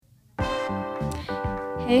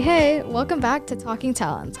Hey, welcome back to Talking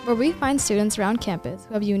Talents, where we find students around campus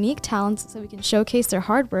who have unique talents so we can showcase their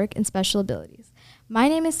hard work and special abilities. My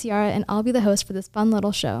name is Ciara, and I'll be the host for this fun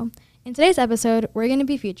little show. In today's episode, we're going to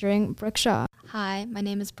be featuring Brooke Shaw. Hi, my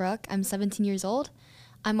name is Brooke. I'm 17 years old.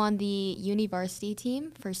 I'm on the university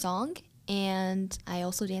team for song, and I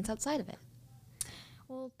also dance outside of it.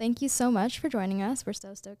 Well, thank you so much for joining us. We're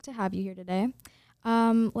so stoked to have you here today.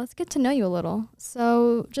 Let's get to know you a little.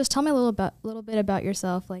 So just tell me a little bit about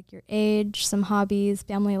yourself, like your age, some hobbies,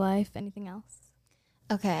 family life, anything else.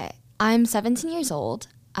 Okay, I'm 17 years old.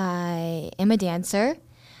 I am a dancer.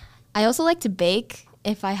 I also like to bake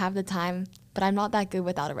if I have the time, but I'm not that good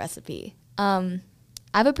without a recipe. I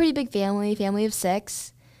have a pretty big family of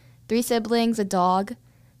 6, 3 siblings, a dog,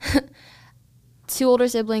 2 older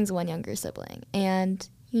siblings, 1 younger sibling, and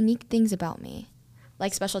unique things about me.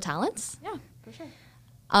 Like special talents? Yeah, for sure.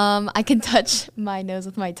 I can touch my nose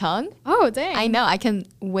with my tongue. Oh, dang. I know. I can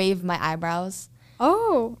wave my eyebrows.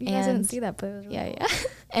 Oh, you guys didn't see that, but it was really cool. Yeah.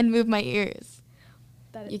 And move my ears.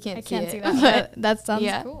 That you can't I see can't it, see that. That sounds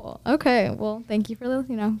yeah. cool. Okay, well, thank you for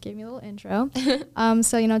giving me a little intro.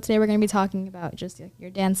 So today we're going to be talking about just your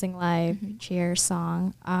dancing life, cheer,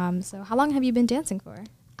 song. So how long have you been dancing for?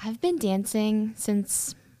 I've been dancing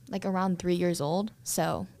since like around 3 years old.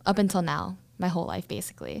 So up until now, my whole life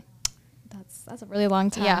basically. That's a really long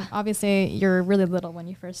time. Yeah. Obviously, you're really little when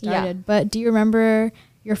you first started. But do you remember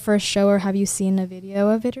your first show, or have you seen a video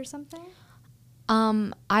of it or something?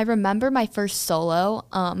 I remember my first solo.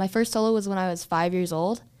 My first solo was when I was 5 years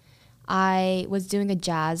old. I was doing a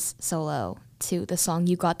jazz solo to the song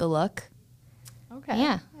You Got the Look. Okay.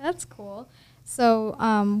 Yeah. That's cool. So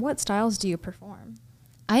what styles do you perform?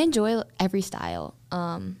 I enjoy every style.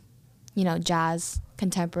 Jazz,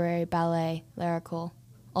 contemporary, ballet, lyrical,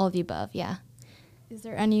 all of the above, yeah. Is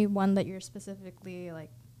there any one that you're specifically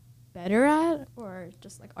better at, or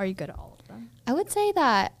just are you good at all of them? I would say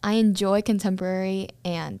that I enjoy contemporary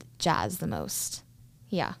and jazz the most.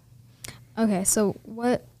 Yeah. Okay, so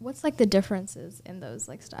what's the differences in those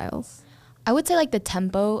styles? I would say the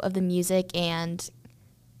tempo of the music and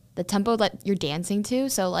the tempo that you're dancing to.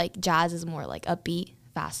 So jazz is more upbeat,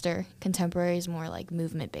 faster. Contemporary is more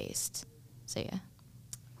movement based. So yeah.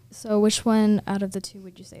 So which one out of the two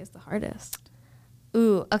would you say is the hardest?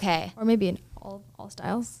 Ooh, okay. Or maybe in all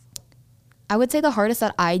styles? I would say the hardest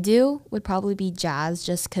that I do would probably be jazz,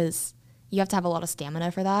 just because you have to have a lot of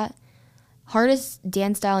stamina for that. Hardest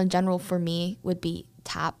dance style in general for me would be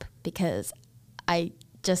tap, because I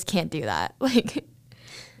just can't do that.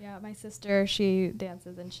 Yeah, my sister, she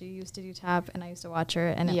dances and she used to do tap, and I used to watch her,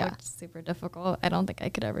 and it looked super difficult. I don't think I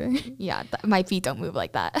could ever. Yeah, my feet don't move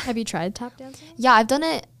like that. Have you tried tap dancing? Yeah, I've done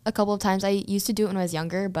it a couple of times. I used to do it when I was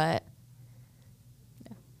younger, but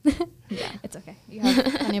yeah, it's okay. You have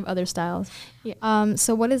plenty of other styles. Yeah.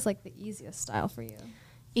 So what is the easiest style for you?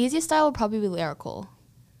 Easiest style would probably be lyrical,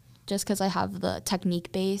 just because I have the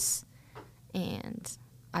technique base, and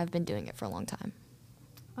I've been doing it for a long time.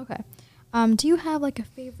 Okay. Do you have a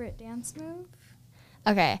favorite dance move?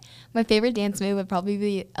 Okay, my favorite dance move would probably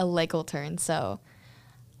be a leg turn. So,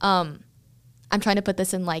 I'm trying to put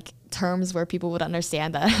this in terms where people would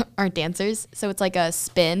understand that aren't dancers. So it's a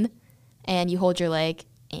spin, and you hold your leg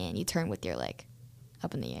and you turn with your leg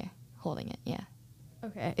up in the air, holding it. Yeah.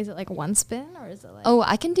 Okay. Is it one spin, or is it Oh,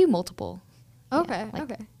 I can do multiple. Okay. Yeah,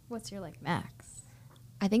 okay. What's your max?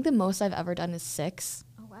 I think the most I've ever done is 6.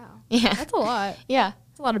 Oh wow. Yeah. That's a lot. Yeah.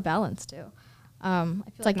 It's a lot of balance too. I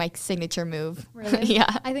feel it's my signature move. Really? Yeah.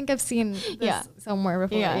 I think I've seen this somewhere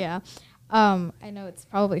before. Yeah. I know it's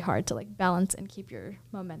probably hard to balance and keep your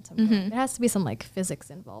momentum going. There has to be some physics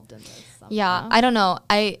involved in this. Somehow. Yeah. I don't know.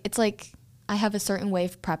 It's I have a certain way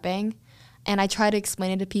of prepping, and I try to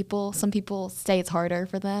explain it to people. Some people say it's harder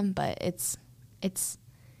for them, but it's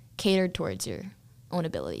catered towards your own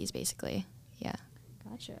abilities, basically. Yeah.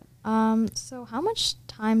 Gotcha. So how much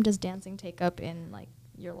time does dancing take up in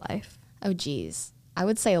your life? Oh, geez. I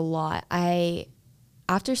would say a lot.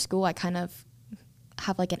 After school, I kind of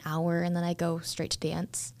have an hour, and then I go straight to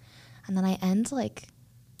dance. And then I end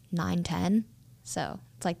 9, 10. So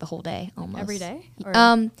it's the whole day almost. Every day?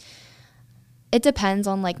 Or? It depends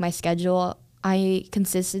on my schedule. I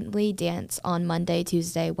consistently dance on Monday,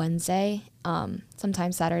 Tuesday, Wednesday,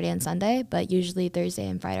 sometimes Saturday and Sunday, but usually Thursday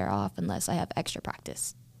and Friday are off unless I have extra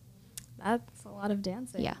practice. That's a lot of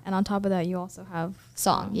dancing. Yeah. And on top of that, you also have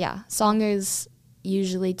song. Yeah. Song is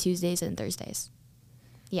usually Tuesdays and Thursdays.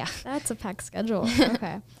 Yeah. That's a packed schedule.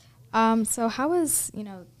 Okay. So how has,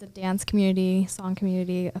 the dance community, song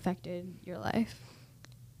community affected your life?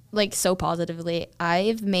 So positively.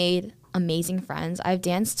 I've made amazing friends. I've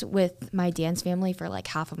danced with my dance family for like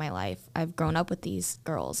half of my life. I've grown up with these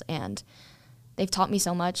girls and they've taught me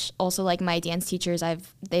so much. Also, like my dance teachers,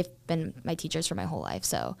 they've been my teachers for my whole life.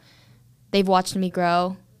 So they've watched me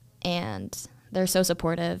grow and they're so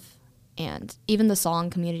supportive. And even the song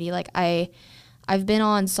community, like I've been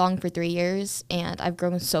on song for 3 years and I've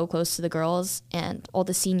grown so close to the girls and all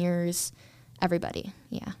the seniors, everybody.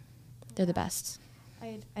 Yeah, they're the best.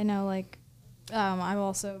 I know, like, I've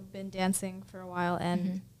also been dancing for a while,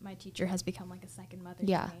 and my teacher has become like a second mother to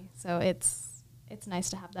me. So it's nice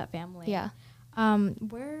to have that family. Yeah.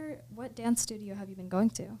 What dance studio have you been going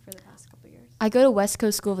to for the past couple of years? I go to West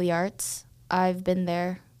Coast School of the Arts. I've been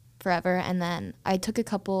there forever, and then I took a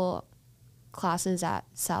couple classes at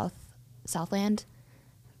Southland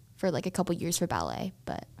for like a couple years for ballet,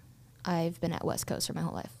 but I've been at West Coast for my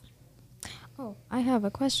whole life. Oh, I have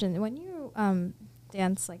a question. When you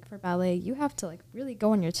dance like for ballet, you have to like really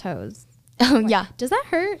go on your toes. Oh, yeah. Does that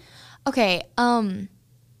hurt? Okay. I've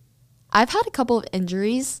had a couple of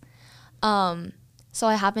injuries. So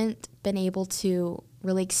I haven't been able to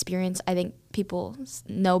really experience, I think people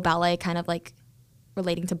know ballet kind of like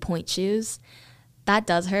relating to point shoes. That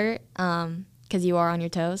does hurt because you are on your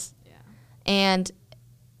toes. Yeah. And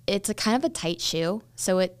it's a kind of a tight shoe,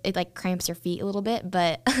 so it like cramps your feet a little bit,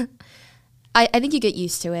 but I think you get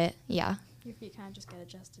used to it. Yeah. Your feet kind of just get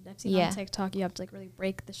adjusted. I've seen on TikTok you have to like really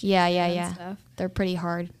break the shoes. Yeah. And stuff. They're pretty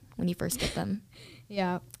hard when you first get them.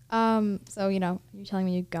 Yeah. So, you know, you're telling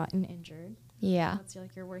me you've gotten injured. Yeah.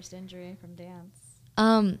 What's your worst injury from dance?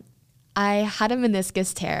 I had a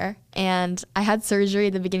meniscus tear, and I had surgery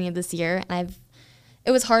at the beginning of this year, and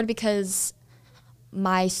it was hard because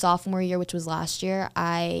my sophomore year, which was last year,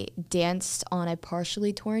 I danced on a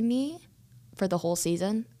partially torn knee for the whole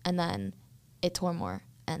season, and then it tore more,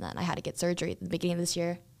 and then I had to get surgery at the beginning of this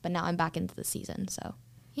year, but now I'm back into the season, so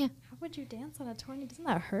yeah. How would you dance on a torn knee? Doesn't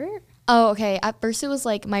that hurt? Oh, okay. At first it was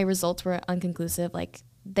like my results were unconclusive. Like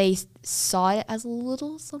they saw it as a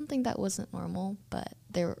little something that wasn't normal, but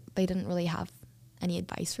they didn't really have any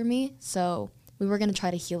advice for me, so we were going to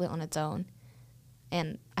try to heal it on its own.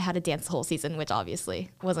 And I had to dance the whole season, which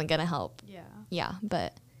obviously wasn't going to help. Yeah. Yeah,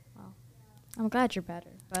 but... Well, I'm glad you're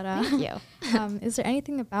better. But thank you. Is there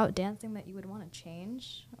anything about dancing that you would want to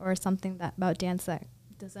change? Or something about dance that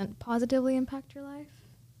doesn't positively impact your life?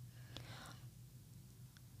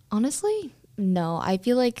 Honestly, no. I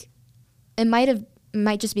feel like it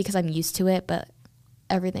might just be because I'm used to it, but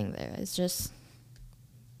everything there is just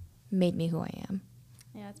made me who I am.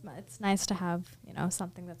 Yeah, it's nice to have, you know,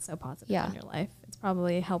 something that's so positive in your life. It's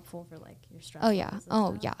probably helpful for like your stress. Oh yeah.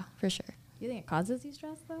 Oh yeah, for sure. Do you think it causes you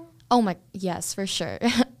stress though? Oh my, yes, for sure.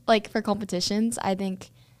 Like for competitions, I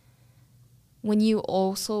think when you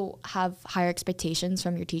also have higher expectations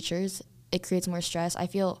from your teachers, it creates more stress. I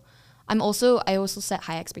also set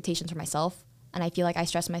high expectations for myself, and I feel like I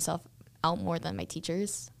stress myself out more than my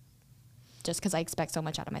teachers just because I expect so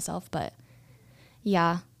much out of myself. But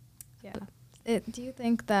yeah. Yeah. Do you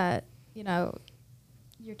think that, you know,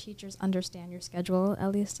 your teachers understand your schedule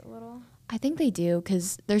at least a little? I think they do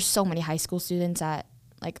because there's so many high school students at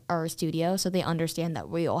like our studio, so they understand that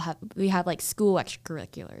we have like school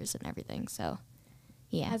extracurriculars and everything. So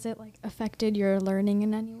yeah. Has it like affected your learning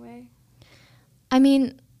in any way? I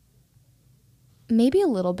mean, maybe a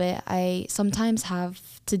little bit. I sometimes have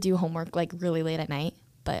to do homework like really late at night,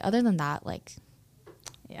 but other than that, like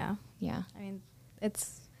yeah. I mean,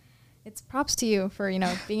 it's props to you for, you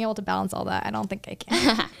know, being able to balance all that. I don't think I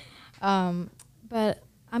can. But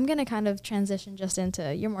I'm going to kind of transition just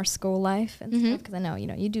into your more school life and stuff, because I know, you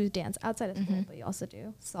know, you do dance outside of school, but you also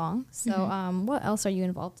do song. So what else are you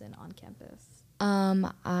involved in on campus?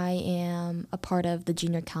 I am a part of the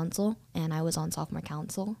junior council, and I was on sophomore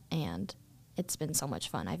council, and it's been so much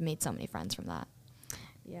fun. I've made so many friends from that.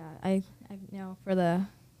 Yeah, I you know,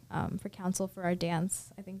 for council for our dance,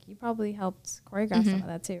 I think you probably helped choreograph some of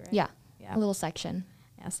that too, right? Yeah, a little section.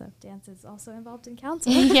 Yeah, so dance is also involved in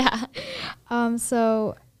council. Yeah.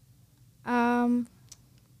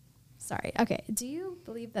 Sorry. Okay. Do you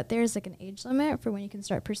believe that there's like an age limit for when you can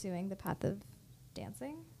start pursuing the path of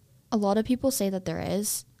dancing? A lot of people say that there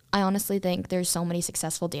is. I honestly think there's so many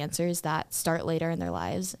successful dancers that start later in their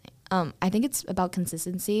lives. I think it's about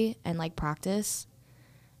consistency and like practice.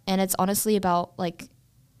 And it's honestly about like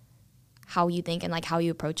how you think and like how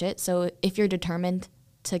you approach it. So if you're determined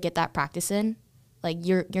to get that practice in, like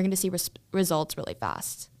you're going to see results really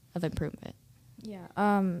fast of improvement. Yeah.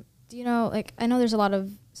 Do you know, like, I know there's a lot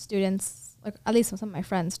of students, like at least some of my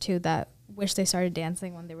friends too, that wish they started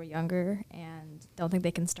dancing when they were younger and don't think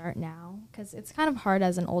they can start now, because it's kind of hard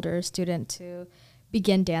as an older student to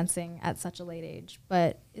begin dancing at such a late age.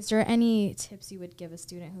 But is there any tips you would give a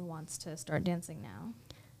student who wants to start dancing now?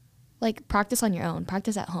 Like, practice on your own,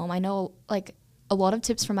 practice at home. I know, like, a lot of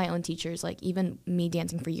tips from my own teachers, like, even me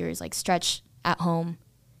dancing for years, like, stretch at home,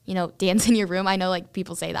 you know, dance in your room. I know, like,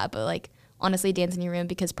 people say that, but, like, honestly, dance in your room,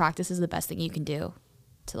 because practice is the best thing you can do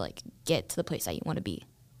to, like, get to the place that you want to be.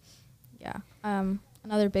 Yeah.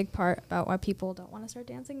 Another big part about why people don't want to start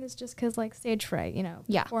dancing is just because, like, stage fright, you know,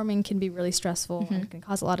 Yeah. performing can be really stressful and can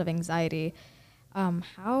cause a lot of anxiety.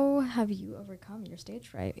 How have you overcome your stage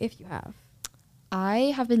fright, if you have?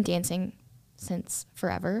 I have been dancing since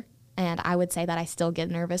forever, and I would say that I still get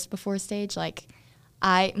nervous before stage. Like,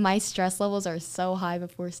 my stress levels are so high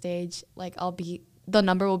before stage. Like, the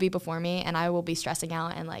number will be before me, and I will be stressing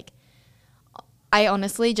out, and, like, I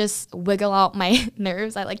honestly just wiggle out my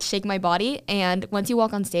nerves. I, like, shake my body, and once you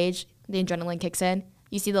walk on stage, the adrenaline kicks in.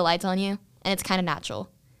 You see the lights on you, and it's kind of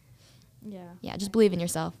natural. Yeah. Yeah, just believe in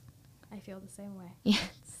yourself. I feel the same way. Yeah.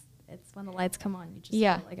 It's when the lights come on, you just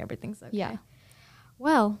Yeah. feel like everything's okay. Yeah.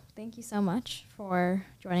 Well, thank you so much for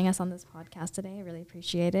joining us on this podcast today. I really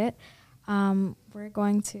appreciate it. We're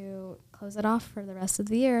going to close it off for the rest of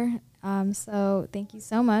the year. So thank you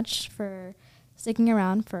so much for sticking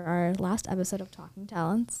around for our last episode of Talking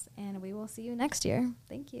Talents, and we will see you next year.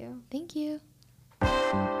 Thank you. Thank you.